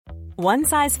One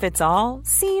size fits all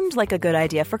seemed like a good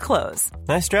idea for clothes.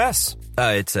 Nice dress.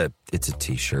 It's a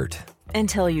t-shirt.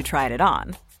 Until you tried it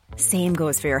on. Same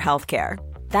goes for your healthcare.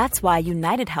 That's why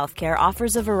United Healthcare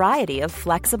offers a variety of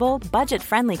flexible,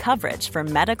 budget-friendly coverage for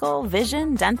medical,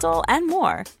 vision, dental, and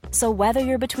more. So whether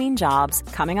you're between jobs,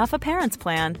 coming off a parent's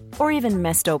plan, or even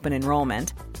missed open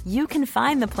enrollment, you can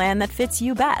find the plan that fits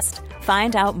you best.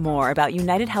 Find out more about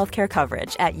United Healthcare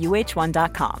coverage at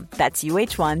uh1.com. That's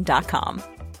uh1.com.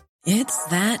 It's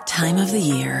that time of the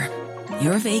year.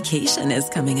 Your vacation is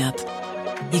coming up.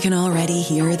 You can already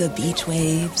hear the beach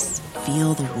waves,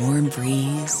 feel the warm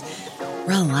breeze,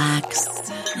 relax,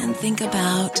 and think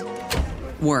about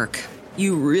work.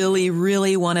 You really,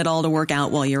 really want it all to work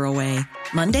out while you're away.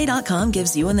 Monday.com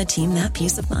gives you and the team that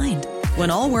peace of mind.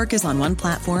 When all work is on one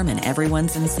platform and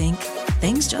everyone's in sync,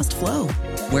 things just flow.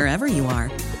 Wherever you are,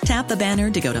 tap the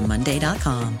banner to go to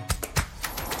Monday.com.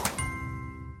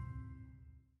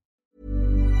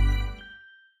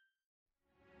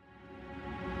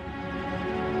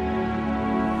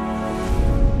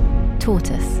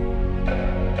 Tortoise.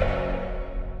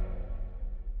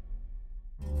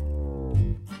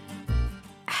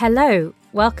 Hello,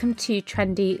 welcome to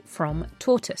Trendy from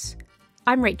Tortoise.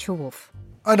 I'm Rachel Wolfe.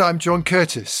 And I'm John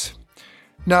Curtis.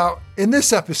 Now, in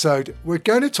this episode, we're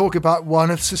going to talk about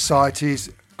one of society's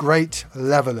great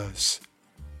levelers,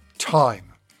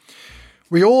 time.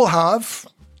 We all have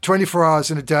 24 hours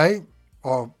in a day,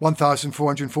 or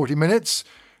 1,440 minutes,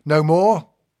 no more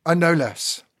and no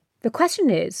less. The question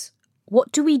is,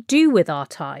 what do we do with our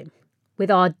time? With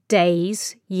our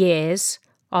days, years,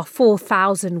 our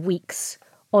 4,000 weeks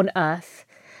on Earth?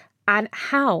 And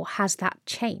how has that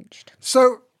changed?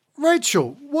 So,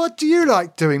 Rachel, what do you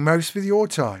like doing most with your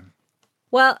time?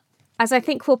 Well, as I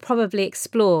think we'll probably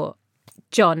explore,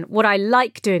 John, what I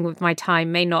like doing with my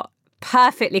time may not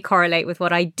perfectly correlate with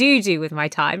what I do with my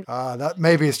time. That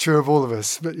maybe is true of all of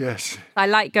us, but yes. I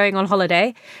like going on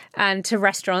holiday and to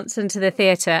restaurants and to the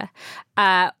theatre.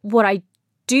 What I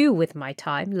do with my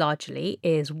time largely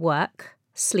is work,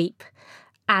 sleep,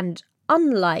 and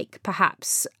unlike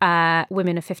perhaps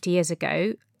women of 50 years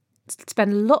ago,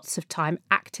 spend lots of time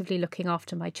actively looking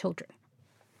after my children.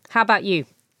 How about you?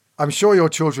 I'm sure your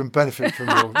children benefit from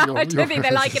your I don't think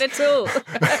they like it at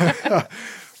all.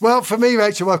 Well, for me,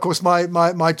 Rachel, of course,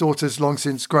 my daughter's long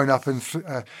since grown up and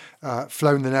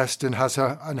flown the nest and has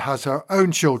her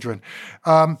own children.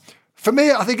 For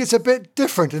me, I think it's a bit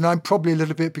different, and I'm probably a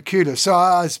little bit peculiar. So,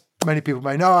 as many people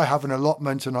may know, I have an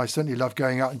allotment, and I certainly love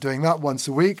going out and doing that once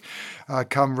a week,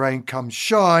 come rain, come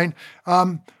shine.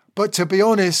 But to be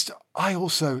honest, I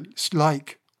also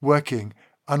like working,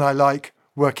 and I like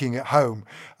working at home,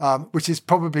 which is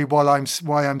probably why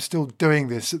I'm still doing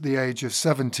this at the age of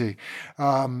 70,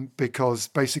 because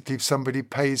basically somebody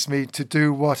pays me to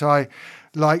do what I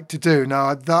like to do.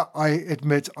 Now, that I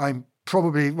admit I'm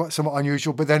probably somewhat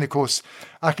unusual, but then, of course,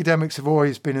 academics have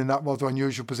always been in that rather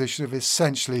unusual position of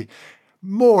essentially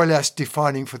more or less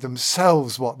defining for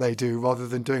themselves what they do rather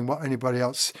than doing what anybody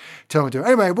else tell them to do.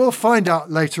 Anyway, we'll find out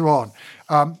later on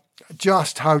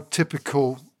just how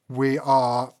typical we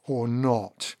are or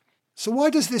not. So why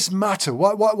does this matter?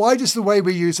 Why does the way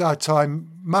we use our time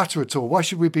matter at all? Why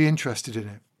should we be interested in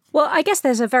it? Well, I guess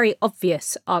there's a very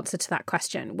obvious answer to that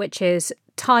question, which is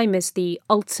time is the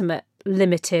ultimate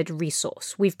limited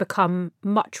resource. We've become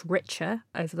much richer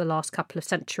over the last couple of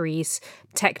centuries.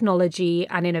 Technology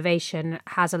and innovation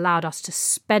has allowed us to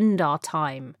spend our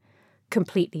time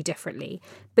completely differently.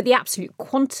 But the absolute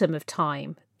quantum of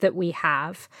time that we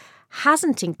have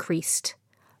hasn't increased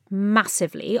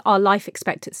massively. Our life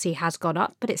expectancy has gone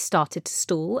up, but it's started to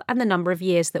stall. And the number of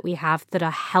years that we have that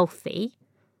are healthy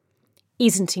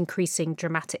isn't increasing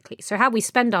dramatically. So how we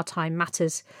spend our time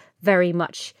matters very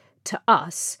much to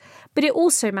us, but it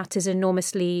also matters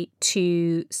enormously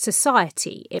to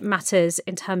society. It matters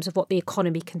in terms of what the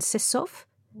economy consists of,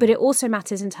 but it also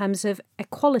matters in terms of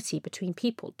equality between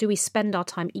people. Do we spend our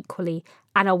time equally,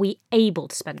 and are we able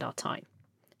to spend our time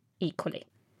equally?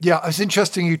 Yeah, it's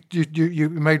interesting you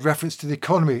made reference to the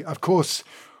economy. Of course,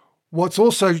 what's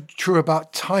also true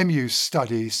about time use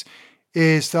studies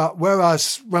is that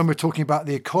whereas when we're talking about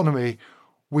the economy,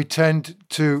 we tend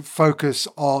to focus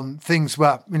on things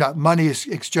where, money is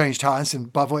exchanged hands and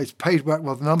above all, it's paid work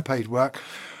rather than unpaid work.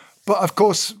 But of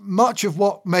course, much of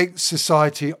what makes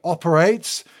society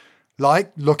operates,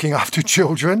 like looking after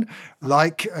children,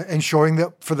 like ensuring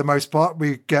that for the most part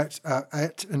we get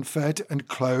ate and fed and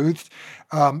clothed,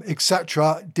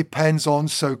 etc., depends on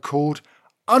so-called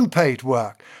unpaid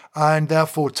work. And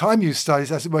therefore, time use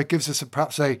studies, as it were, gives us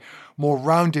perhaps a more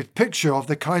rounded picture of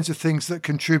the kinds of things that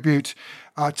contribute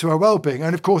to our well-being.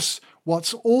 And of course,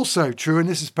 what's also true, and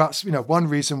this is perhaps one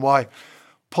reason why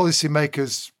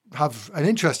policymakers have an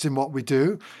interest in what we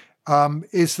do,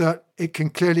 is that it can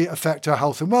clearly affect our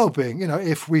health and well-being.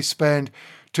 If we spend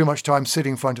too much time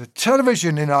sitting in front of the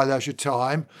television in our leisure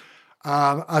time,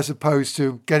 as opposed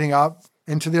to getting up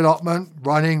into the allotment,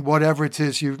 running, whatever it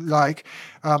is you like,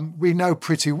 we know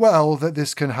pretty well that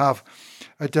this can have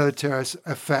a deleterious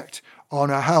effect on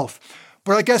our health.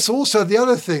 But I guess also the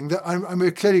other thing that, and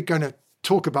we're clearly going to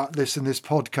talk about this in this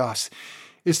podcast,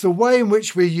 is the way in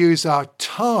which we use our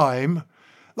time,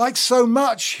 like so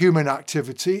much human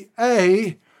activity,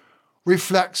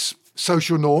 reflects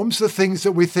social norms, the things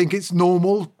that we think it's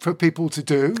normal for people to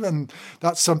do. And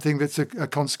that's something that's a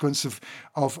consequence of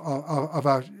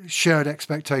our shared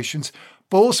expectations.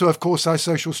 But also, of course, our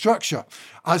social structure.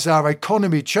 As our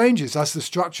economy changes, as the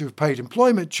structure of paid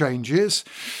employment changes,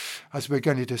 as we're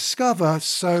going to discover,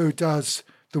 so does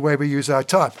the way we use our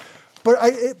time. But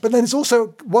then there's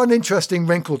also one interesting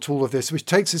wrinkle to all of this, which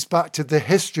takes us back to the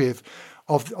history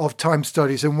of time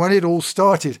studies and when it all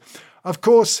started. Of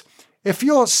course, if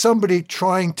you're somebody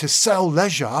trying to sell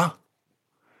leisure,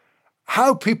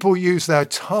 how people use their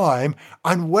time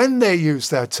and when they use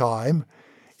their time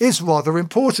is rather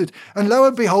important. And lo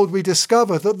and behold, we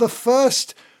discover that the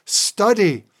first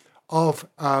study of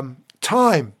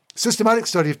time, systematic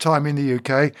study of time in the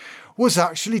UK, was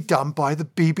actually done by the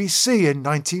BBC in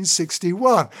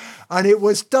 1961. And it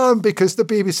was done because the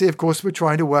BBC, of course, were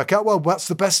trying to work out, well, what's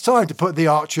the best time to put the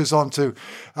Archers onto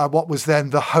what was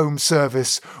then the Home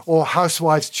Service or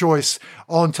Housewife's Choice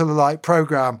onto the Light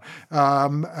programme,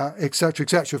 et cetera, et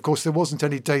cetera. Of course, there wasn't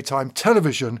any daytime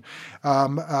television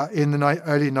in the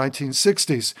early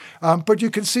 1960s. But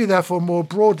you can see, therefore, more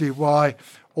broadly why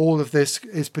all of this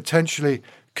is potentially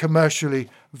commercially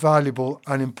valuable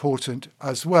and important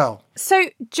as well. So,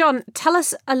 John, tell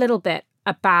us a little bit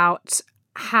about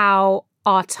how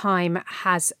our time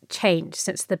has changed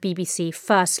since the BBC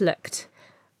first looked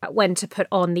at when to put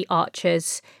on the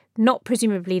Archers, not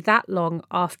presumably that long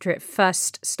after it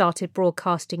first started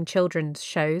broadcasting children's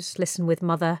shows. Listen with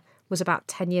Mother was about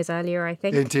 10 years earlier, I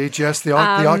think. Indeed, yes. The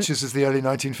Archers is the early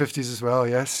 1950s as well,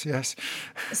 yes.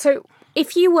 So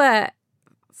if you were,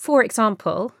 for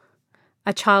example,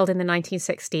 a child in the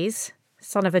 1960s,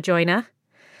 son of a joiner,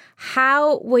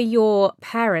 how were your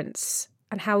parents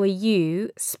and how were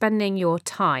you spending your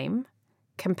time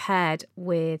compared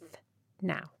with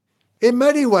now? In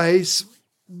many ways,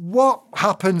 what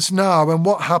happens now and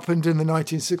what happened in the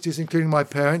 1960s, including my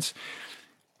parents,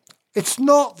 it's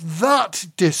not that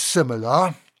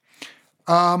dissimilar.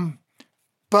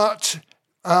 But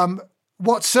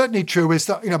what's certainly true is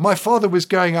that, my father was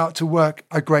going out to work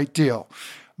a great deal.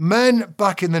 Men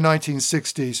back in the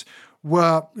 1960s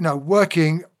were,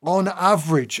 working on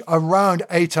average around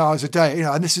 8 hours a day,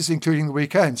 and this is including the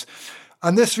weekends.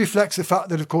 And this reflects the fact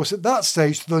that, of course, at that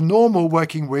stage, the normal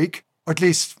working week, at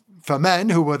least for men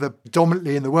who were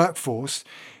predominantly in the workforce,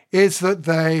 is that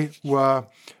they were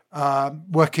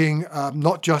working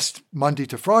not just Monday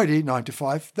to Friday, 9 to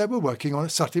 5, they were working on a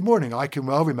Saturday morning. I can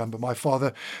well remember my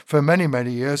father for many,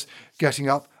 many years getting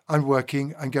up and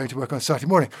working and going to work on Saturday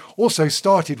morning. Also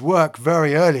started work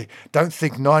very early. Don't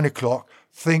think 9 o'clock,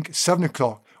 think 7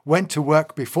 o'clock. Went to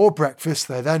work before breakfast.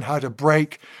 They then had a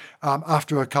break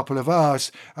after a couple of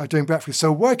hours doing breakfast.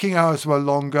 So working hours were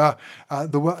longer.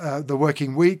 The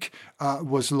working week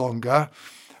was longer.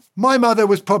 My mother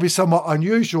was probably somewhat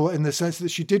unusual in the sense that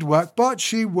she did work, but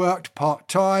she worked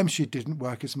part-time. She didn't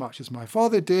work as much as my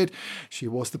father did. She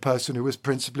was the person who was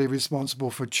principally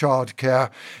responsible for childcare,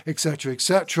 etc.,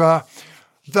 etc.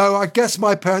 Though I guess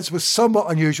my parents were somewhat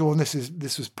unusual, and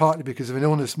this was partly because of an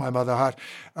illness my mother had.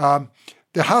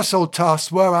 The household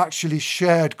tasks were actually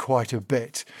shared quite a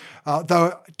bit.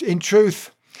 Though, in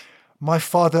truth, my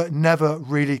father never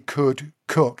really could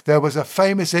cook. There was a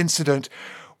famous incident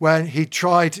when he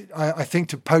tried, I think,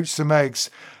 to poach some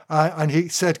eggs, and he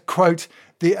said, quote,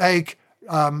 the egg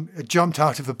jumped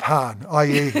out of the pan,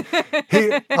 i.e.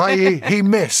 he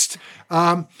missed.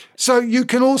 So you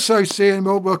can also see, and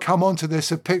we'll come on to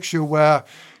this, a picture where,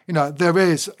 there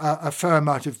is a fair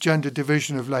amount of gender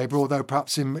division of labour, although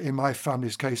perhaps in my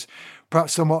family's case,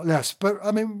 perhaps somewhat less. But,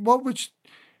 I mean,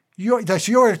 you're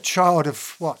a child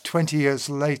of, 20 years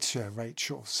later,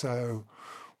 Rachel. So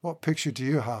what picture do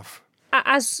you have?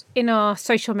 As in our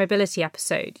social mobility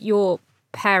episode, your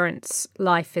parents'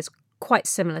 life is quite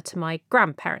similar to my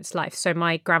grandparents' life. So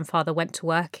my grandfather went to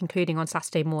work, including on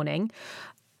Saturday morning.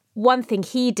 one thing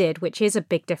he did, which is a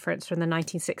big difference from the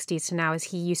 1960s to now, is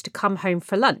he used to come home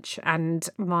for lunch, and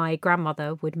my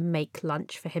grandmother would make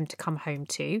lunch for him to come home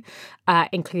to,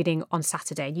 including on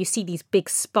Saturday. And you see these big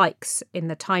spikes in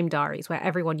the time diaries where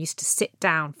everyone used to sit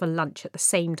down for lunch at the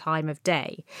same time of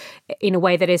day in a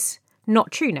way that is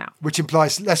not true now. Which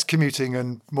implies less commuting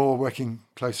and more working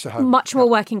close to home. Much more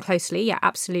working closely, yeah,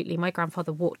 absolutely. My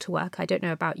grandfather walked to work. I don't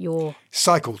know about your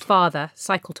father,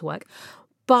 cycled to work.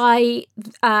 And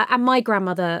my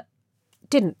grandmother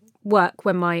didn't work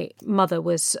when my mother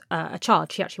was a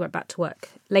child. She actually went back to work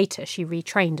later. She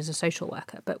retrained as a social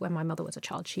worker. But when my mother was a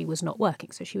child, she was not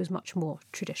working. So she was much more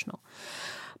traditional.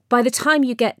 By the time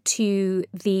you get to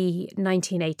the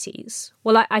 1980s,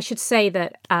 well, I should say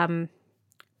that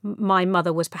my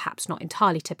mother was perhaps not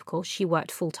entirely typical. She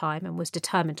worked full-time and was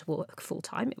determined to work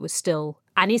full-time. It was still,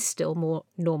 and is still, more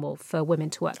normal for women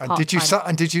to work part-time.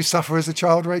 And did you suffer as a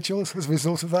child, Rachel, as a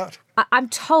result of that? I'm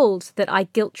told that I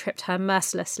guilt-tripped her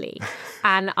mercilessly,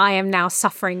 and I am now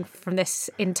suffering from this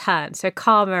in turn. So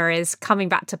karma is coming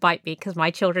back to bite me because my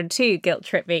children too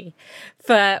guilt-trip me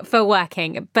for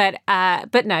working. But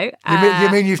no. You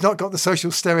mean you've not got the social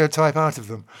stereotype out of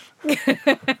them?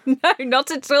 No,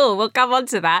 not at all. We'll come on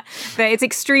to that. But it's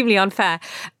extremely unfair.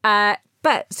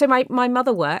 But so my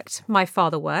mother worked, my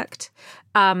father worked.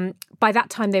 By that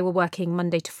time, they were working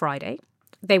Monday to Friday.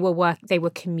 They were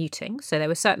commuting, so there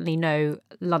was certainly no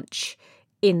lunch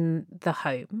in the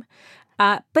home.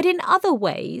 But in other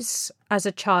ways, as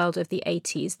a child of the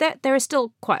 80s, there are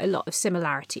still quite a lot of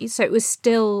similarities. So it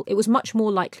was much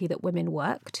more likely that women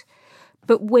worked.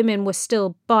 But women were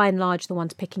still, by and large, the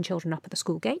ones picking children up at the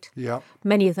school gate. Yeah.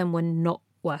 Many of them were not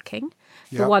working.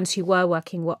 The ones who were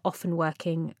working were often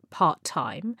working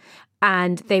part-time.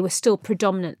 And they were still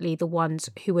predominantly the ones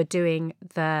who were doing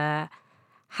the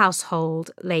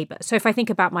household labour. So if I think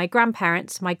about my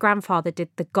grandparents, my grandfather did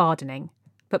the gardening,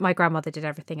 but my grandmother did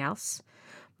everything else.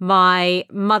 My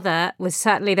mother was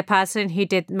certainly the person who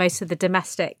did most of the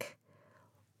domestic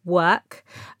work.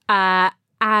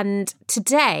 And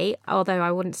today, although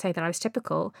I wouldn't say that I was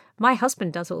typical, my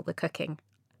husband does all the cooking.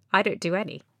 I don't do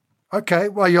any. Okay,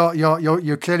 well,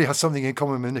 you clearly have something in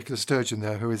common with Nicola Sturgeon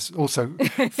there, who is also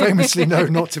famously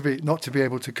known not to be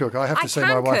able to cook. I have to say,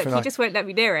 my wife and I. He just won't let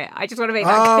me near it. I just want to make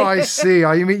that clear. Oh, I see.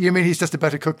 Oh, you mean he's just a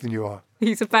better cook than you are?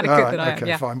 He's a better cook than I am. Okay,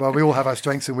 yeah. fine. Well, we all have our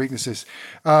strengths and weaknesses.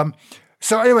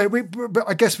 So anyway,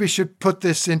 I guess we should put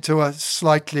this into a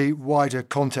slightly wider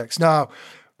context now.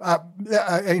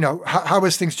 How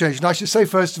has things changed? And I should say,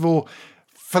 first of all,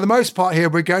 for the most part here,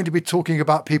 we're going to be talking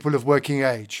about people of working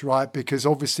age, right? Because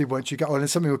obviously once you get on, and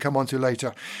something we'll come on to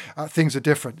later, things are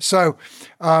different. So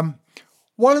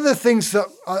one of the things that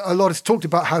a lot is talked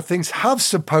about, how things have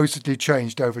supposedly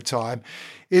changed over time,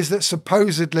 is that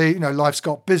supposedly, life's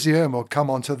got busier, and we'll come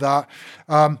on to that.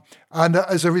 And that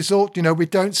as a result, we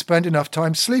don't spend enough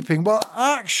time sleeping. Well,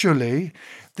 actually,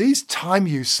 these time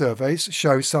use surveys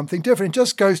show something different. It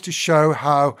just goes to show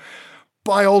how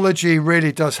biology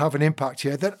really does have an impact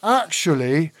here, that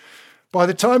actually, by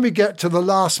the time we get to the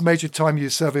last major time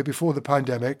use survey before the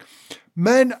pandemic,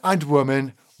 men and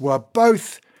women were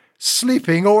both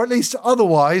sleeping, or at least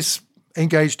otherwise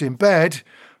engaged in bed,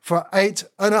 for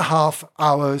 8.5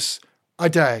 hours a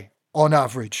day on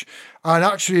average. And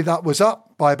actually that was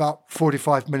up by about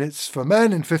 45 minutes for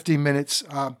men and 15 minutes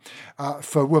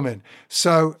for women.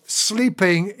 So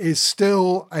sleeping is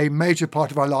still a major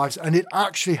part of our lives, and it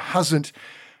actually hasn't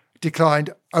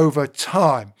declined over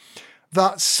time.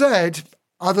 That said,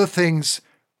 other things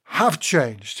have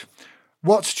changed.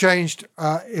 What's changed,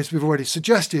 as we've already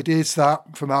suggested, is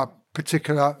that from our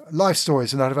particular life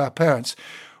stories and that of our parents,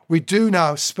 we do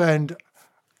now spend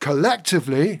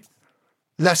collectively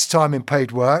less time in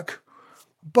paid work,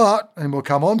 but, and we'll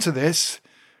come on to this,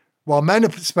 while men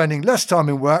are spending less time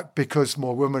in work because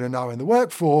more women are now in the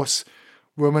workforce,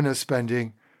 women are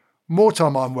spending more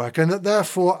time on work. And that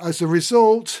therefore, as a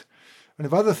result, and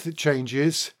of other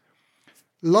changes,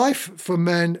 life for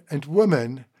men and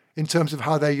women, in terms of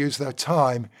how they use their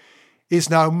time, is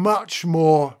now much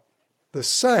more the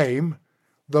same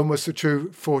than was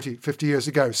true 40, 50 years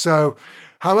ago. So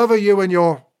however you and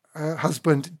your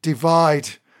husband divide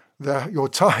your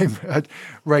time,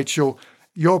 Rachel,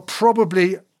 you're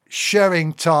probably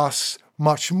sharing tasks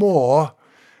much more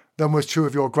than was true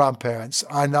of your grandparents.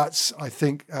 And that's, I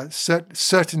think,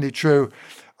 certainly true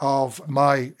of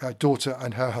my daughter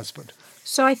and her husband.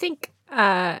 So I think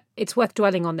it's worth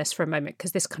dwelling on this for a moment,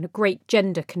 because this kind of great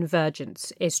gender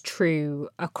convergence is true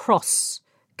across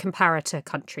comparator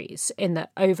countries, in that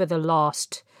over the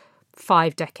last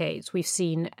 5 decades, we've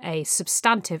seen a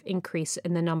substantive increase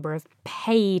in the number of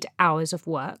paid hours of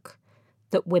work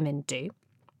that women do.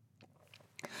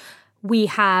 We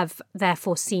have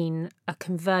therefore seen a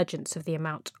convergence of the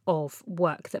amount of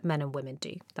work that men and women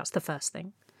do. That's the first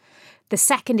thing. The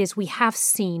second is we have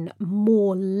seen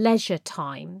more leisure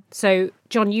time. So,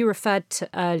 John, you referred to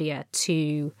earlier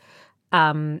to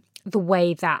the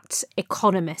way that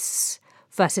economists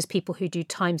versus people who do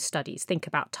time studies think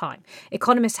about time.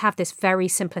 Economists have this very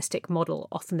simplistic model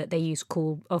often that they use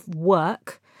of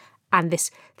work and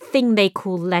this thing they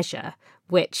call leisure,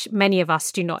 which many of us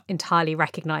do not entirely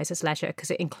recognise as leisure because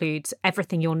it includes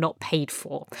everything you're not paid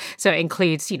for. So it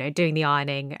includes, doing the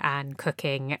ironing and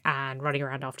cooking and running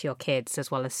around after your kids,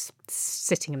 as well as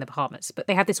sitting in the Bahamas. But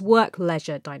they have this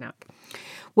work-leisure dynamic.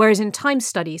 Whereas in time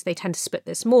studies, they tend to split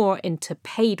this more into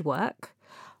paid work,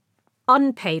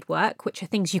 unpaid work, which are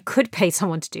things you could pay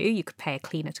someone to do. You could pay a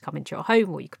cleaner to come into your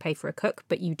home, or you could pay for a cook,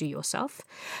 but you do yourself.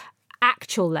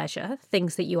 Actual leisure,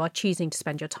 things that you are choosing to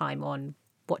spend your time on,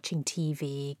 watching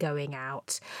TV, going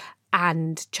out,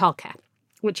 and childcare,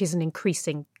 which is an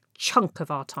increasing chunk of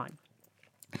our time.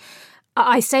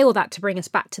 I say all that to bring us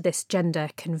back to this gender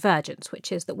convergence,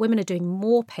 which is that women are doing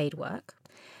more paid work.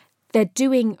 They're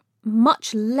doing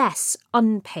much less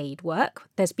unpaid work.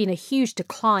 There's been a huge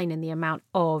decline in the amount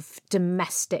of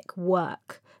domestic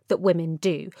work that women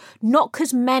do. Not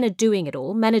because men are doing it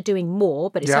all. Men are doing more,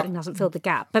 but it certainly doesn't fill the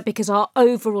gap. But because our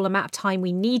overall amount of time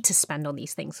we need to spend on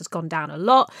these things has gone down a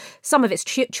lot. Some of it's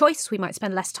choice. We might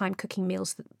spend less time cooking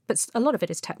meals, but a lot of it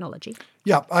is technology.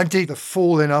 Yeah, indeed, the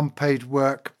fall in unpaid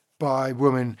work by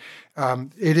women,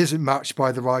 it isn't matched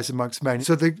by the rise amongst men.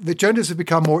 So the genders have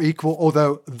become more equal,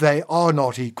 although they are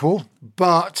not equal.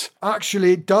 But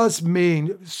actually it does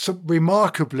mean,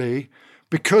 remarkably,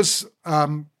 because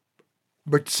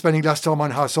we're spending less time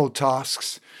on household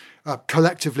tasks,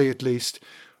 collectively at least,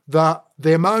 that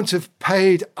the amount of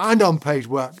paid and unpaid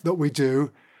work that we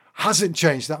do hasn't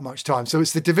changed that much time. So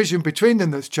it's the division between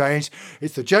them that's changed.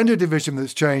 It's the gender division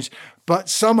that's changed. But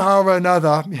somehow or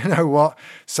another, you know what?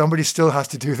 Somebody still has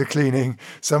to do the cleaning.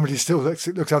 Somebody still looks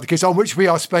after the kids, on which we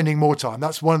are spending more time.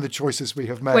 That's one of the choices we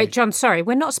have made. Wait, John, sorry.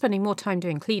 We're not spending more time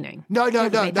doing cleaning. No.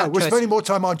 We're spending more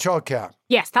time on childcare.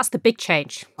 Yes, that's the big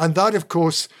change. And that, of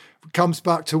course, comes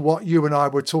back to what you and I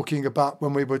were talking about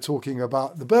when we were talking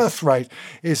about the birth rate,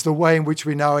 is the way in which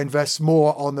we now invest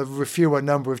more on the fewer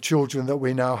number of children that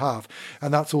we now have.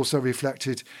 And that's also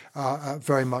reflected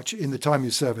very much in the time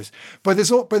use service. But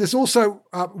there's also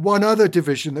one other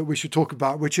division that we should talk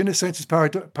about, which in a sense is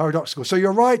paradoxical. So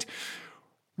you're right.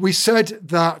 We said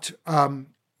that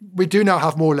we do now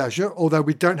have more leisure, although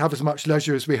we don't have as much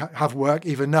leisure as we have work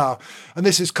even now. And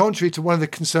this is contrary to one of the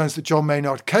concerns that John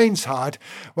Maynard Keynes had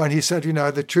when he said,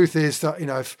 the truth is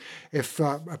that, if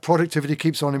productivity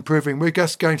keeps on improving, we're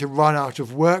just going to run out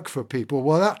of work for people.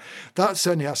 Well, that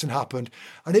certainly hasn't happened.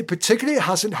 And it particularly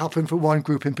hasn't happened for one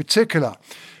group in particular.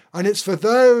 And it's for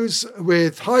those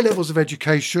with high levels of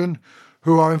education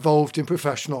who are involved in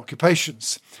professional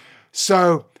occupations.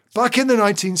 So back in the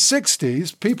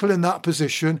 1960s, people in that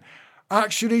position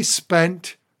actually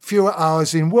spent fewer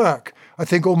hours in work. I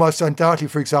think almost undoubtedly,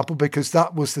 for example, because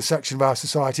that was the section of our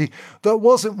society that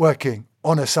wasn't working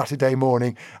on a Saturday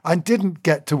morning and didn't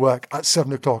get to work at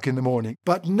 7 o'clock in the morning.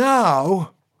 But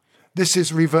now this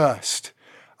is reversed,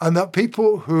 and that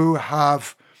people who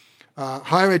have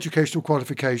higher educational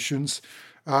qualifications,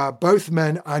 both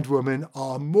men and women,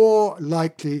 are more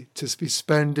likely to be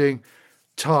spending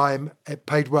time at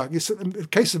paid work. In the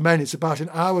case of men, it's about an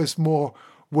hour's more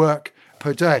work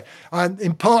per day. And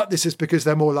in part, this is because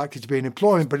they're more likely to be in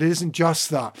employment, but it isn't just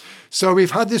that. So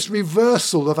we've had this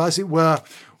reversal of, as it were,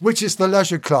 which is the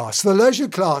leisure class. The leisure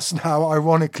class now,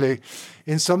 ironically,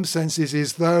 in some senses,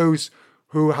 is those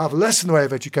who have less in the way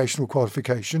of educational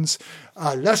qualifications,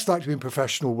 less likely to be in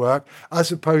professional work, as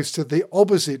opposed to the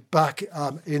opposite back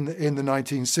in the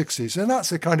 1960s. And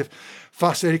that's a kind of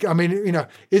fascinating. I mean,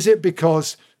 is it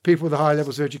because people with high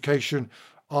levels of education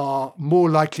are more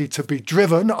likely to be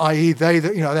driven, i.e. they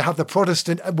have the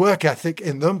Protestant work ethic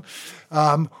in them,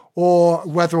 or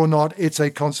whether or not it's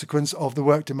a consequence of the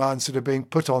work demands that are being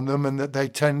put on them, and that they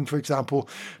tend, for example,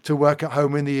 to work at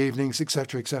home in the evenings,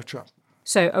 etc., etc.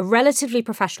 So a relatively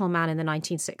professional man in the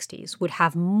 1960s would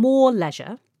have more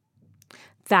leisure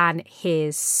than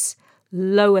his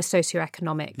lower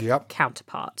socioeconomic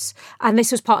counterparts. And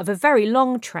this was part of a very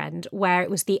long trend where it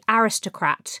was the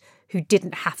aristocrat who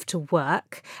didn't have to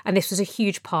work. And this was a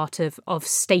huge part of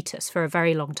status for a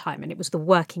very long time. And it was the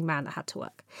working man that had to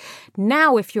work.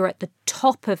 Now, if you're at the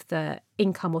top of the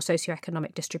income or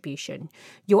socioeconomic distribution,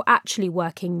 you're actually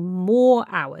working more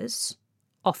hours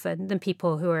often than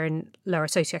people who are in lower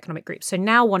socioeconomic groups. So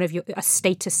now a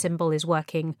status symbol is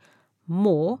working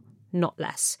more not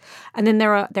less. And then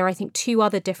there are I think, two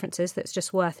other differences that's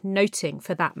just worth noting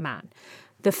for that man.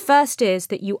 The first is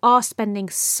that you are spending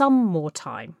some more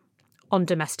time on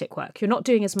domestic work. You're not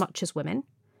doing as much as women,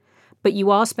 but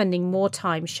you are spending more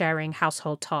time sharing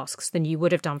household tasks than you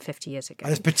would have done 50 years ago.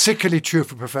 And it's particularly true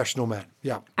for professional men,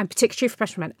 yeah. And particularly true for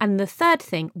professional men. And the third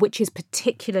thing, which is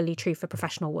particularly true for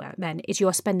professional men, is you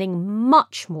are spending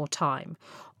much more time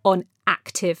on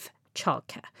active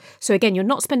childcare. So again, you're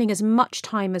not spending as much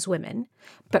time as women,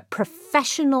 but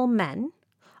professional men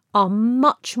are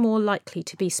much more likely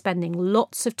to be spending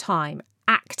lots of time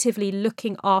actively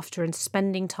looking after and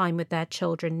spending time with their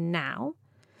children now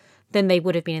than they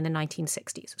would have been in the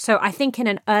 1960s. So I think in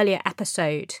an earlier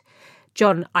episode,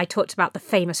 John, I talked about the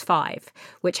famous five,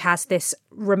 which has this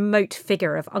remote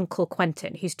figure of Uncle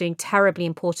Quentin, who's doing terribly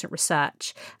important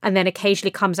research and then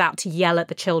occasionally comes out to yell at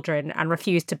the children and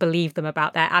refuse to believe them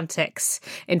about their antics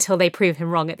until they prove him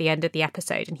wrong at the end of the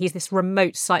episode. And he's this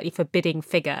remote, slightly forbidding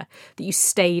figure that you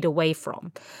stayed away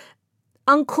from.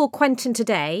 Uncle Quentin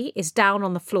today is down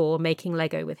on the floor making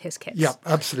Lego with his kids. Yeah,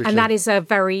 absolutely. And that is a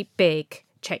very big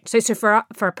change. So for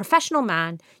a professional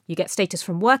man, you get status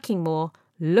from working more,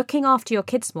 looking after your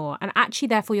kids more, and actually,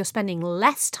 therefore, you're spending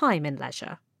less time in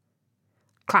leisure,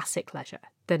 classic leisure,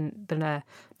 than a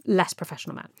less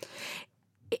professional man.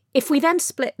 If we then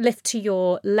lift to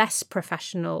your less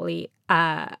professionally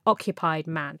occupied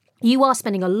man, you are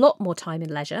spending a lot more time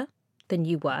in leisure than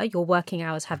you were. Your working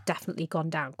hours have definitely gone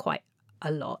down quite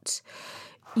a lot.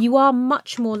 You are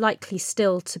much more likely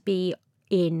still to be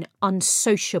in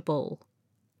unsociable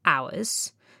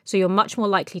hours. So you're much more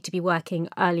likely to be working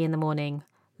early in the morning,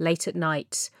 late at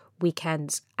night,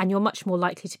 weekends, and you're much more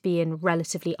likely to be in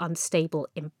relatively unstable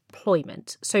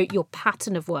employment. So your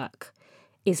pattern of work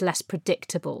is less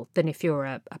predictable than if you're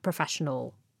a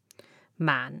professional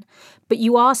man. But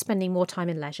you are spending more time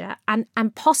in leisure, and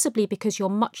possibly because you're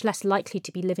much less likely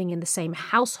to be living in the same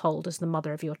household as the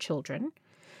mother of your children,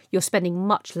 you're spending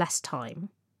much less time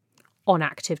on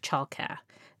active childcare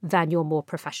than your more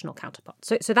professional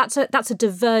counterparts. So that's a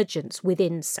divergence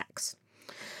within sex.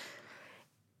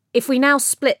 If we now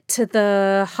split to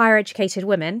the higher educated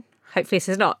women, hopefully this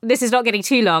is not getting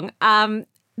too long.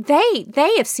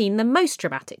 They have seen the most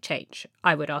dramatic change,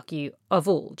 I would argue, of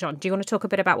all. John, do you want to talk a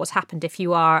bit about what's happened if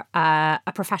you are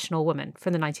a professional woman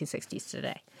from the 1960s to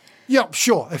today? Yeah,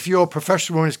 sure. If you're a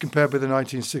professional woman as compared with the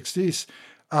 1960s,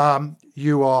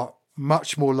 you are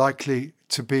much more likely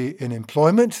to be in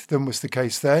employment than was the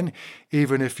case then,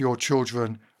 even if your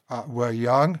children were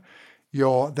young.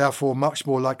 You're therefore much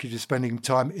more likely to be spending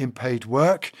time in paid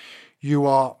work. You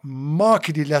are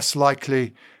markedly less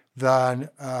likely than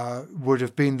would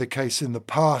have been the case in the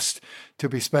past to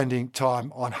be spending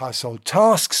time on household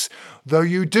tasks, though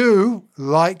you do,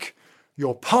 like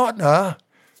your partner,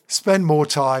 spend more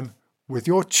time with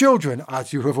your children,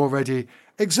 as you have already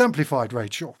exemplified,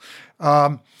 Rachel.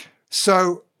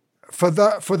 So for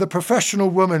the professional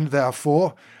woman,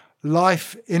 therefore,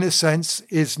 life, in a sense,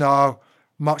 is now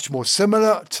much more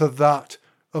similar to that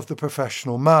of the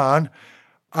professional man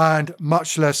and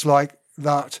much less like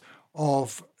that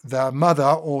of their mother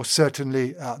or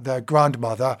certainly their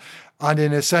grandmother. And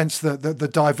in a sense, the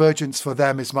divergence for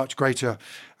them is much greater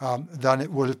than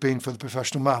it would have been for the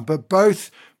professional man. But both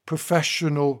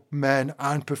professional men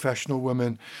and professional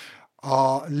women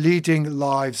are leading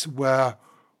lives where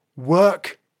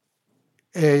work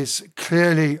is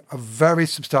clearly a very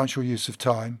substantial use of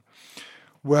time,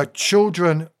 where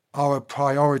children are a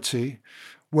priority,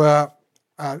 where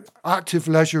active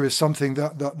leisure is something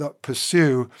that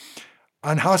pursue,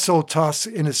 and household tasks,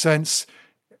 in a sense,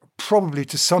 probably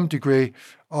to some degree,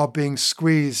 are being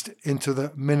squeezed into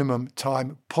the minimum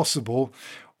time possible,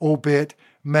 albeit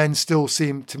men still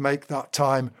seem to make that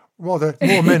time rather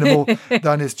more minimal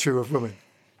than is true of women.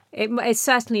 It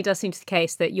certainly does seem to be the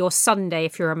case that your Sunday,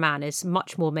 if you're a man, is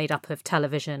much more made up of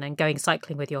television and going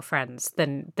cycling with your friends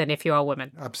than if you're a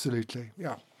woman. Absolutely,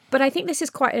 yeah. But I think this is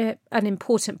quite an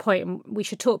important point, and we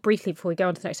should talk briefly before we go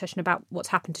on to the next session about what's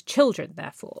happened to children,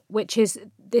 therefore, which is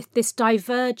this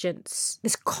divergence,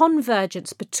 this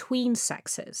convergence between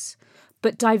sexes,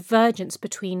 but divergence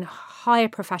between higher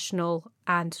professional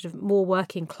and sort of more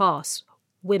working class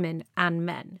women and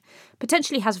men,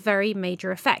 potentially has very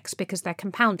major effects because they're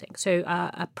compounding. So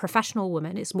a professional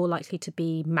woman is more likely to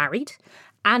be married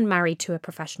and married to a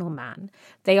professional man.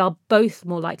 They are both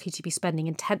more likely to be spending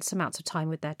intense amounts of time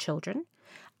with their children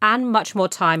and much more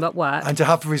time at work. And to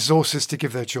have resources to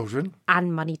give their children.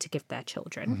 And money to give their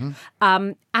children.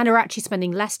 And are actually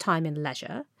spending less time in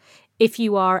leisure. If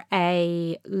you are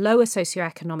a lower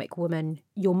socioeconomic woman,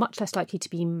 you're much less likely to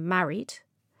be married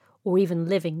or even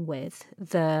living with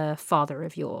the father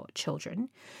of your children.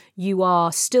 You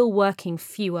are still working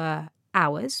fewer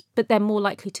hours, but they're more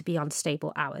likely to be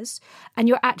unstable hours. And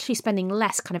you're actually spending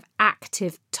less kind of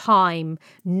active time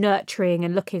nurturing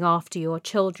and looking after your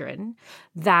children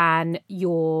than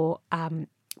your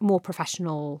more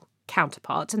professional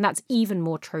counterparts. And that's even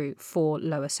more true for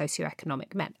lower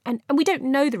socioeconomic men. And we don't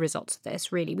know the results of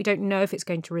this, really. We don't know if it's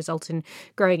going to result in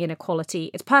growing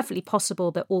inequality. It's perfectly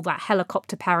possible that all that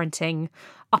helicopter parenting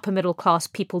upper middle class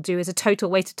people do is a total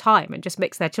waste of time and just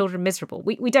makes their children miserable.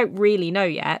 We don't really know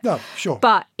yet. No, sure.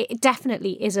 But it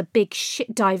definitely is a big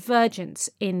divergence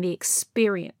in the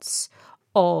experience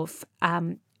of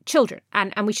children.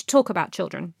 And we should talk about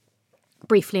children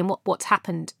briefly and what's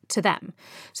happened to them.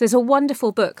 So there's a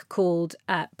wonderful book called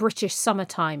British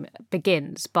Summertime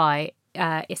Begins by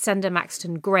Isenda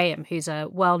Maxton Graham, who's a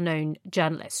well-known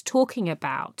journalist, talking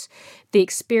about the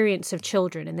experience of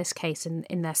children, in this case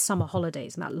in their summer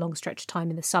holidays and that long stretch of time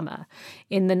in the summer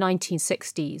in the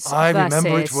 1960s I versus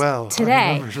remember it well. today.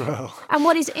 I remember it well. And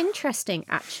what is interesting,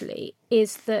 actually,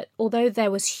 is that although there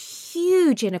was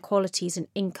huge inequalities in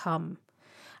income,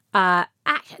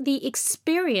 the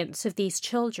experience of these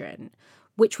children,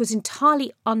 which was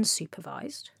entirely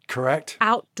unsupervised, Correct.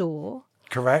 outdoor,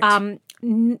 Correct.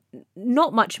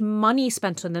 not much money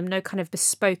spent on them, no kind of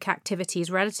bespoke activities,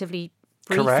 relatively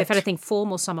brief, Correct. if anything,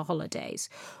 formal summer holidays,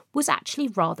 was actually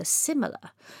rather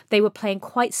similar. They were playing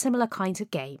quite similar kinds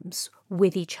of games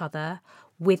with each other,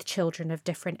 with children of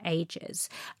different ages.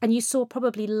 And you saw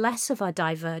probably less of a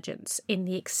divergence in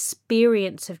the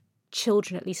experience of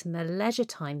children, at least in their leisure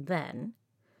time then,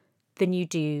 than you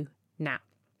do now.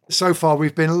 So far,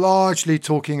 we've been largely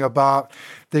talking about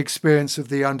the experience of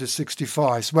the under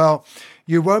 65s. Well,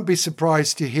 you won't be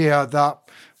surprised to hear that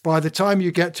by the time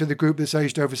you get to the group that's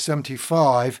aged over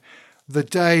 75, the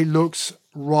day looks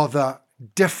rather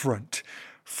different.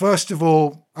 First of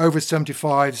all, over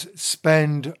 75s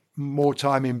spend more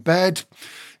time in bed.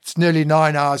 It's nearly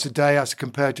 9 hours a day as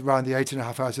compared to around the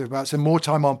 8.5 hours about, so more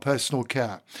time on personal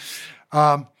care.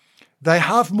 They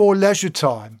have more leisure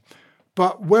time,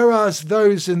 but whereas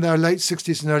those in their late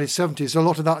 60s and early 70s, a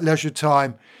lot of that leisure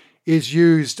time is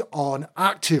used on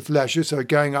active leisure, so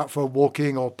going out for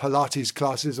walking or Pilates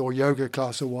classes or yoga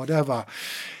class or whatever.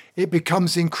 It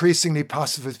becomes increasingly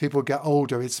passive as people get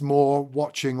older. It's more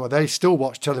watching, well, they still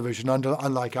watch television,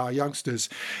 unlike our youngsters.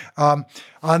 And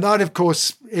that, of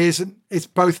course, it's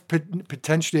both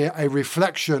potentially a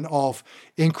reflection of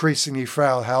increasingly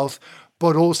frail health,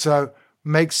 but also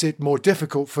makes it more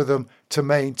difficult for them to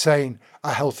maintain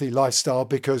a healthy lifestyle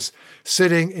because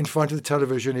sitting in front of the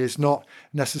television is not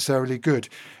necessarily good.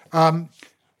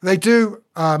 They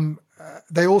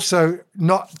also,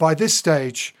 not by this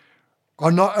stage,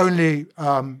 are not only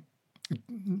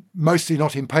mostly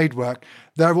not in paid work,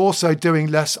 they're also doing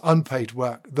less unpaid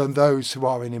work than those who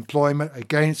are in employment.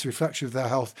 Again, it's a reflection of their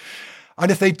health. And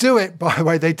if they do it, by the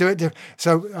way, they do it.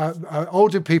 So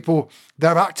older people,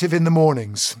 they're active in the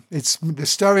mornings. It's the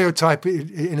stereotype,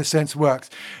 in a sense, works.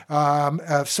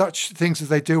 Such things as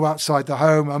they do outside the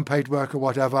home, unpaid work or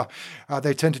whatever,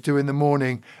 they tend to do in the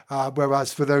morning.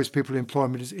 Whereas for those people in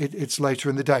employment, it's later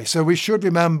in the day. So we should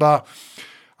remember,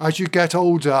 as you get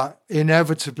older,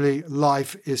 inevitably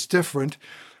life is different.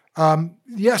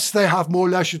 Yes, they have more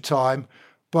leisure time,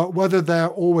 but whether they're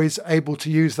always able to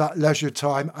use that leisure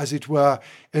time, as it were,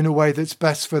 in a way that's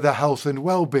best for their health and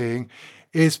well-being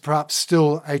is perhaps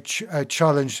still a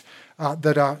challenge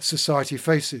that our society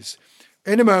faces.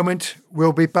 In a moment,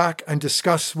 we'll be back and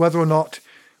discuss whether or not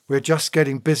we're just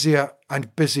getting busier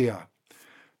and busier.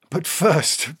 But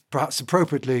first, perhaps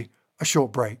appropriately, a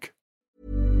short break.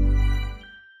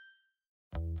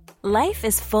 Life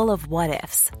is full of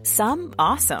what-ifs. Some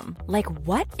awesome, like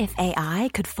what if AI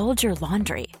could fold your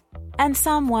laundry? And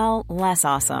some, well, less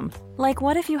awesome, like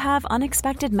what if you have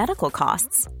unexpected medical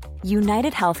costs?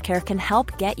 United Healthcare can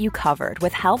help get you covered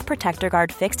with Health Protector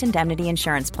Guard fixed indemnity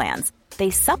insurance plans. They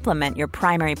supplement your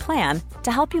primary plan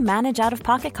to help you manage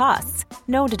out-of-pocket costs.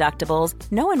 No deductibles,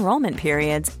 no enrollment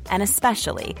periods, and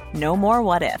especially no more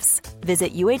what-ifs.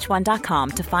 Visit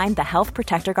uh1.com to find the Health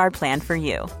Protector Guard plan for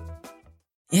you.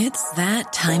 It's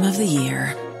that time of the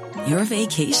year. Your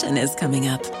vacation is coming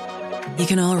up. You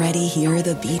can already hear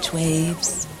the beach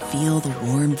waves, feel the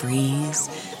warm breeze,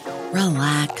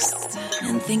 relax,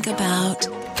 and think about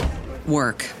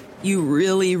work. You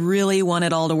really, really want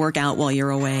it all to work out while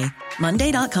you're away.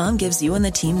 Monday.com gives you and the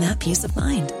team that peace of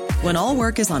mind. When all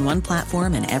work is on one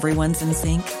platform and everyone's in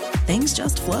sync, things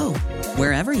just flow.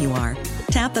 Wherever you are,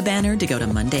 tap the banner to go to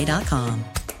Monday.com.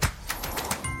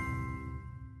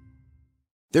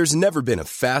 There's never been a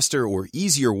faster or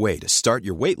easier way to start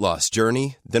your weight loss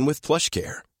journey than with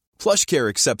PlushCare. PlushCare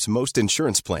accepts most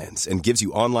insurance plans and gives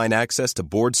you online access to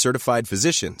board-certified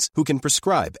physicians who can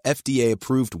prescribe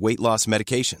FDA-approved weight loss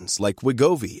medications like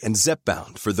Wegovy and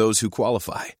Zepbound for those who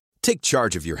qualify. Take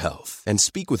charge of your health and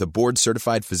speak with a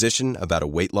board-certified physician about a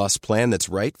weight loss plan that's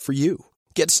right for you.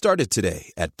 Get started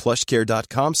today at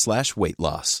plushcare.com/weight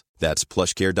loss. That's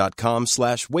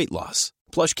plushcare.com/weight loss.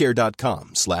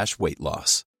 plushcare.com/weight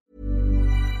loss.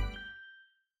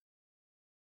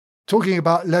 Talking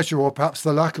about leisure, or perhaps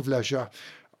the lack of leisure,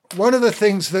 one of the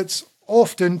things that's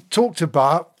often talked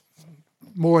about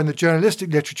more in the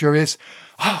journalistic literature is,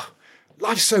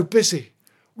 life's so busy.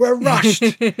 We're rushed.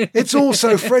 It's all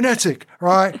so frenetic,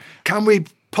 right? Can we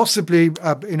possibly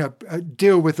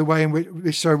deal with the way in which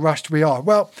we're so rushed we are?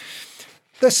 Well,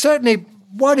 there's certainly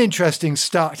one interesting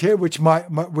stat here which might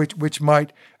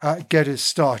get us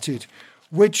started,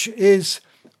 which is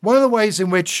one of the ways in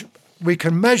which we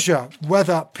can measure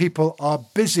whether people are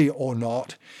busy or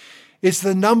not is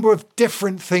the number of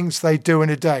different things they do in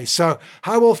a day. So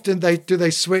how often do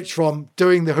they switch from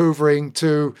doing the hoovering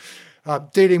to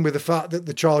dealing with the fact that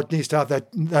the child needs to have their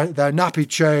nappy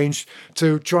changed,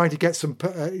 to trying to get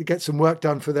some work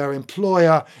done for their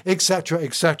employer, etc.,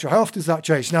 etc. How often does that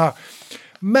change? Now,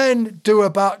 men do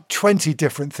about 20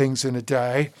 different things in a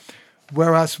day,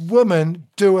 whereas women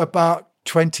do about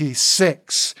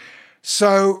 26.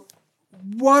 So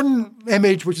one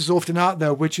image which is often out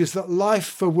there, which is that life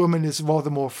for women is rather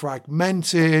more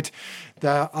fragmented.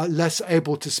 They're less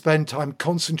able to spend time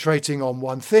concentrating on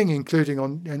one thing, including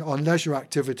on leisure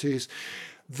activities.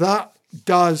 That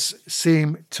does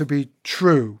seem to be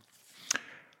true.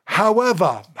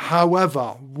 However,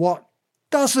 what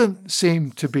doesn't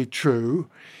seem to be true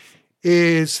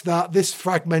is that this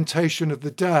fragmentation of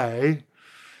the day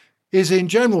is in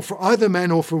general, for either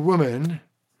men or for women,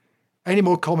 any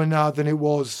more common now than it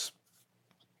was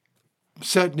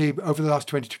certainly over the last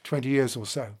 20 years or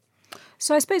so.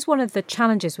 So I suppose one of the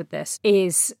challenges with this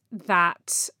is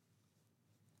that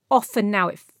often now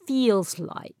it feels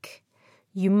like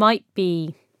you might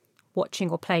be watching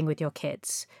or playing with your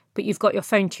kids, but you've got your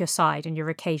phone to your side and you're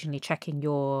occasionally checking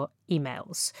your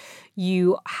emails.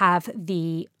 You have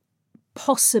the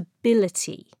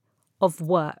possibility of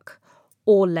work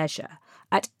or leisure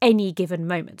at any given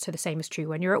moment. So the same is true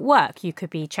when you're at work. You could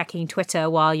be checking Twitter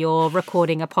while you're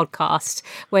recording a podcast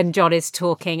when John is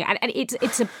talking. And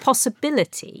it's a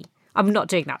possibility. I'm not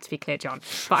doing that, to be clear, John,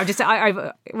 but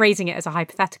I'm raising it as a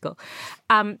hypothetical.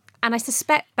 And I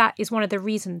suspect that is one of the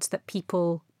reasons that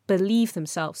people believe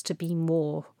themselves to be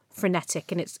more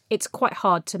frenetic, and it's quite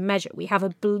hard to measure. We have a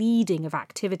bleeding of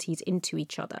activities into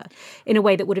each other in a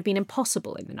way that would have been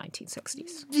impossible in the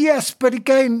 1960s. Yes, but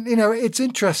again, it's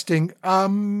interesting.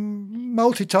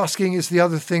 Multitasking is the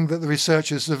other thing that the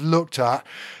researchers have looked at.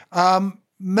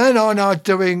 Men are now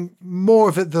doing more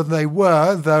of it than they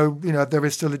were, though, there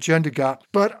is still a gender gap.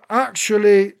 But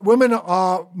actually, women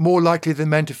are more likely than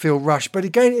men to feel rushed. But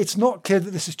again, it's not clear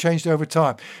that this has changed over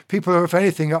time. People are, if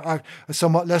anything, are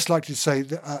somewhat less likely to say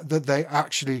that they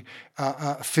actually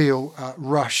feel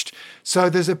rushed. So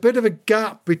there's a bit of a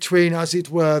gap between, as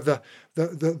it were,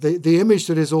 the image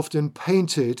that is often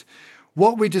painted,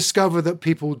 what we discover that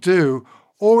people do,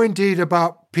 or indeed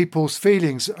about people's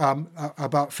feelings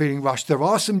about feeling rushed. There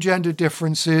are some gender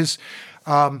differences,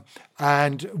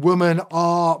 and women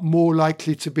are more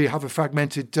likely to have a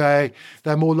fragmented day.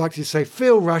 They're more likely to say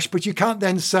feel rushed, but you can't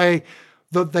then say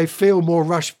that they feel more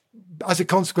rushed as a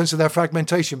consequence of their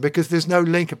fragmentation, because there's no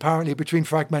link apparently between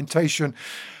fragmentation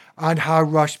and how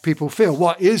rushed people feel.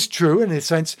 What is true, in a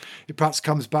sense, it perhaps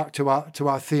comes back to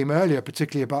our theme earlier,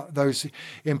 particularly about those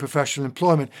in professional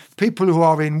employment. People who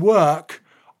are in work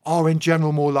are in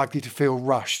general more likely to feel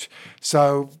rushed.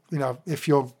 So, if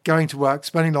you're going to work,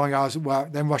 spending long hours at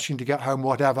work, then rushing to get home,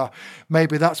 whatever,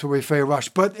 maybe that's where we feel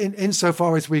rushed. But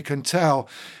insofar as we can tell,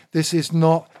 this is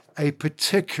not a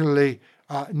particularly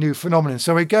new phenomenon.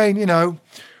 So again,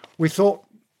 we thought,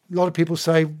 a lot of people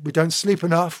say we don't sleep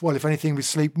enough. Well, if anything, we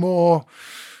sleep more.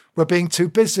 We're being too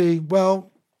busy.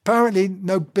 Well, apparently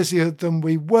no busier than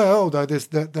we were, although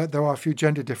there are a few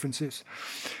gender differences.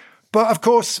 But of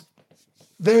course,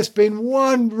 there's been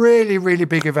one really, really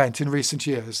big event in recent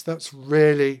years that's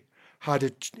really had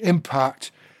an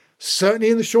impact, certainly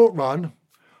in the short run,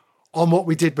 on what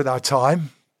we did with our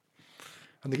time.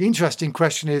 And the interesting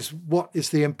question is, what is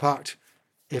the impact,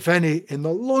 if any, in the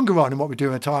longer run in what we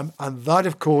do in time? And that,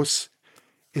 of course,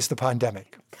 is the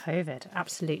pandemic. COVID,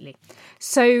 absolutely.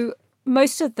 So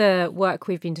most of the work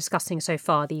we've been discussing so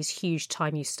far, these huge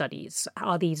time use studies,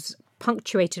 are these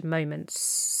punctuated moments,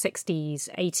 60s,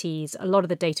 80s, a lot of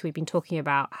the data we've been talking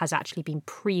about has actually been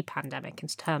pre-pandemic in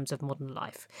terms of modern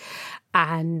life.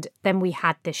 And then we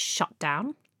had this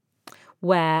shutdown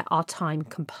where our time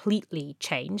completely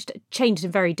changed in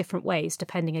very different ways,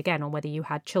 depending again on whether you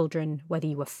had children, whether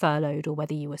you were furloughed or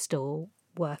whether you were still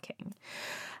working.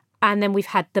 And then we've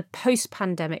had the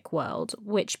post-pandemic world,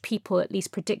 which people at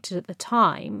least predicted at the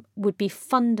time would be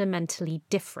fundamentally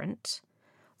different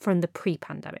from the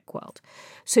pre-pandemic world.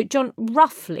 So, John,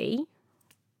 roughly,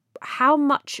 how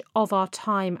much of our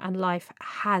time and life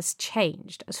has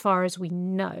changed as far as we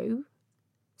know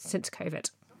since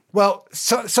COVID? Well,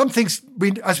 some things,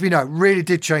 as we know, really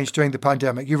did change during the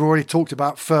pandemic. You've already talked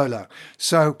about furlough.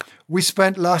 So we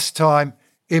spent less time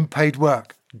in paid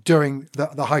work during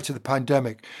the height of the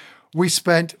pandemic. We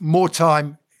spent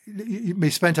our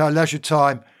leisure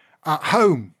time at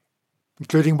home,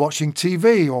 including watching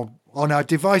TV or on our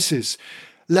devices.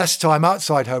 Less time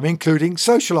outside home, including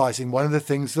socialising, one of the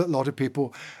things that a lot of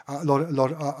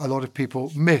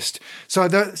people missed. So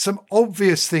there are some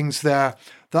obvious things there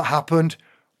that happened.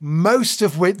 Most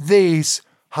of which these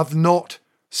have not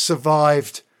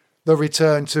survived the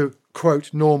return to,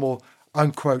 quote, normal,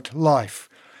 unquote, life.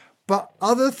 But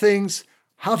other things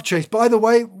have changed. By the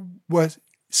way, we're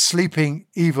sleeping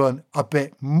even a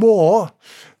bit more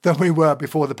than we were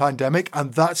before the pandemic,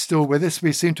 and that's still with us.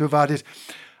 We seem to have added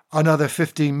another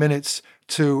 15 minutes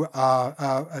to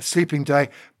our sleeping day,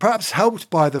 perhaps helped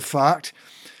by the fact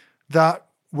that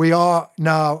we are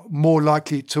now more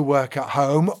likely to work at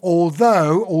home,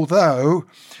 although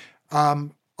a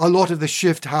lot of the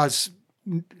shift has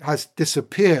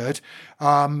disappeared.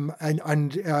 And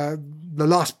the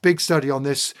last big study on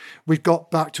this, we got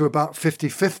back to about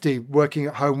 50-50 working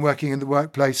at home, working in the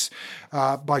workplace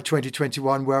by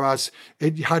 2021, whereas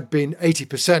it had been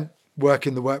 80% work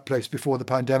in the workplace before the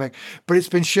pandemic. But it's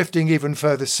been shifting even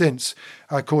further since,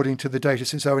 according to the data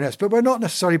since ONS. But we're not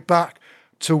necessarily back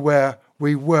to where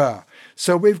we were.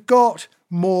 So we've got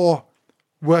more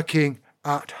working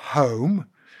at home.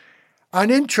 And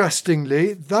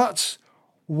interestingly, that's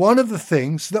one of the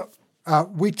things that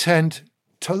we tend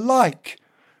to like.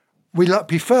 We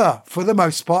prefer, for the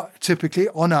most part, typically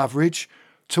on average,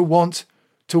 to want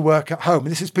to work at home.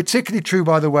 And this is particularly true,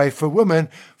 by the way, for women,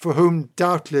 for whom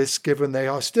doubtless, given they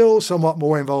are still somewhat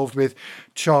more involved with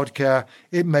childcare,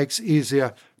 it makes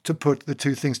easier to put the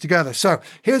two things together. So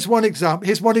here's one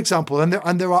example, and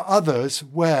there are others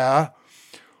where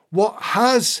what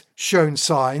has shown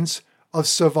signs of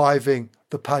surviving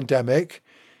the pandemic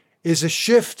is a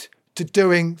shift to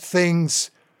doing things,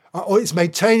 or it's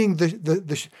maintaining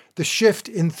the shift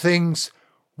in things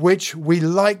which we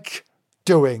like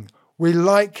doing. We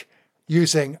like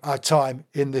using our time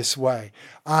in this way.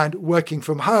 And working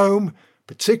from home,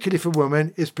 particularly for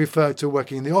women, is preferred to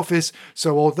working in the office.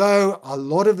 So although a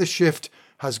lot of the shift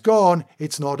has gone,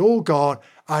 it's not all gone,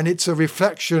 and it's a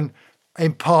reflection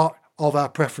in part of our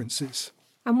preferences.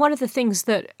 And one of the things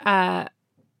that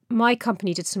my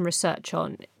company did some research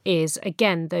on is,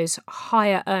 again, those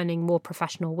higher earning, more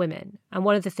professional women. And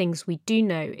one of the things we do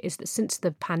know is that since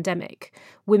the pandemic,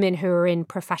 women who are in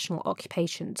professional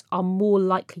occupations are more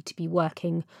likely to be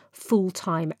working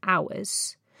full-time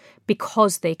hours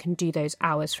because they can do those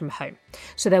hours from home.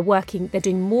 So they're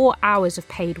doing more hours of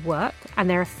paid work, and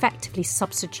they're effectively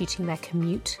substituting their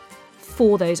commute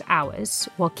for those hours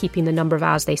while keeping the number of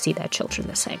hours they see their children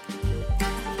the same.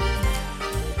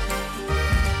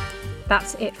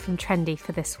 That's it from Trendy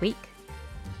for this week.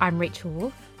 I'm Rachel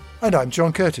Wolf. And I'm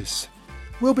John Curtis.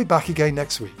 We'll be back again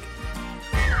next week.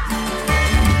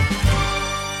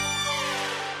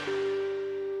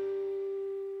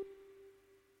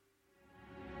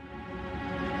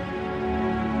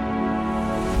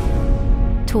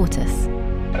 Tortoise.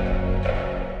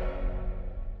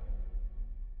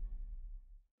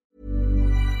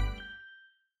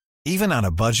 Even on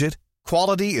a budget,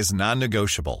 quality is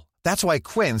non-negotiable. That's why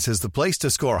Quince is the place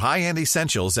to score high-end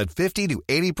essentials at 50 to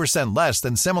 80% less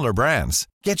than similar brands.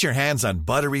 Get your hands on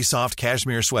buttery soft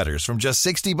cashmere sweaters from just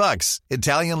 $60,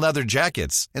 Italian leather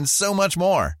jackets, and so much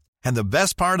more. And the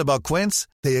best part about Quince,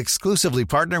 they exclusively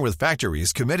partner with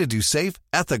factories committed to safe,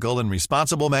 ethical, and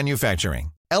responsible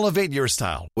manufacturing. Elevate your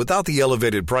style without the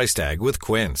elevated price tag with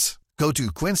Quince. Go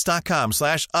to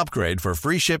quince.com/upgrade for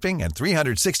free shipping and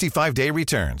 365-day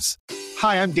returns.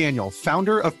 Hi, I'm Daniel,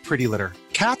 founder of Pretty Litter.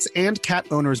 Cats and cat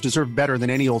owners deserve better than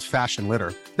any old-fashioned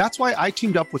litter. That's why I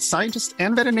teamed up with scientists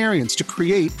and veterinarians to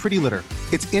create Pretty Litter.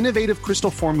 Its innovative crystal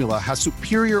formula has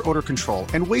superior odor control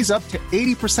and weighs up to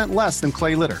 80% less than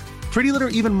clay litter. Pretty Litter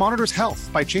even monitors health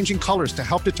by changing colors to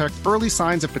help detect early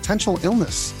signs of potential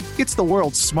illness. It's the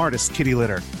world's smartest kitty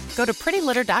litter. Go to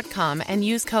prettylitter.com and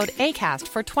use code ACAST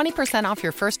for 20% off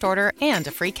your first order and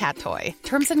a free cat toy.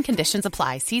 Terms and conditions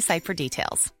apply. See site for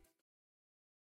details.